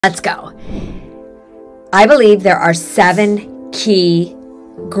Let's go. I believe there are 7 key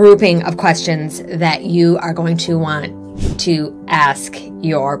grouping of questions that you are going to want to ask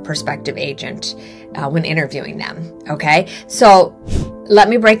your prospective agent when interviewing them. Okay, so let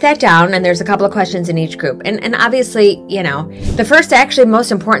me break that down, and there's a couple of questions in each group. And obviously, you know, the first, actually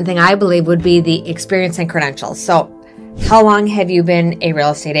most important thing I believe would be the experience and credentials. So how long have you been a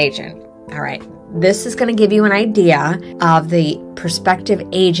real estate agent? All right, this is going to give you an idea of the prospective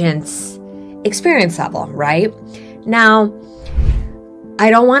agent's experience level, right? Now, I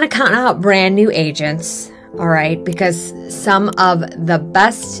don't want to count out brand new agents, all right, because some of the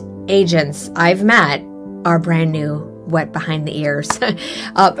best agents I've met are brand new, wet behind the ears.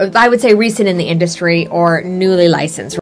 I would say recent in the industry or newly licensed.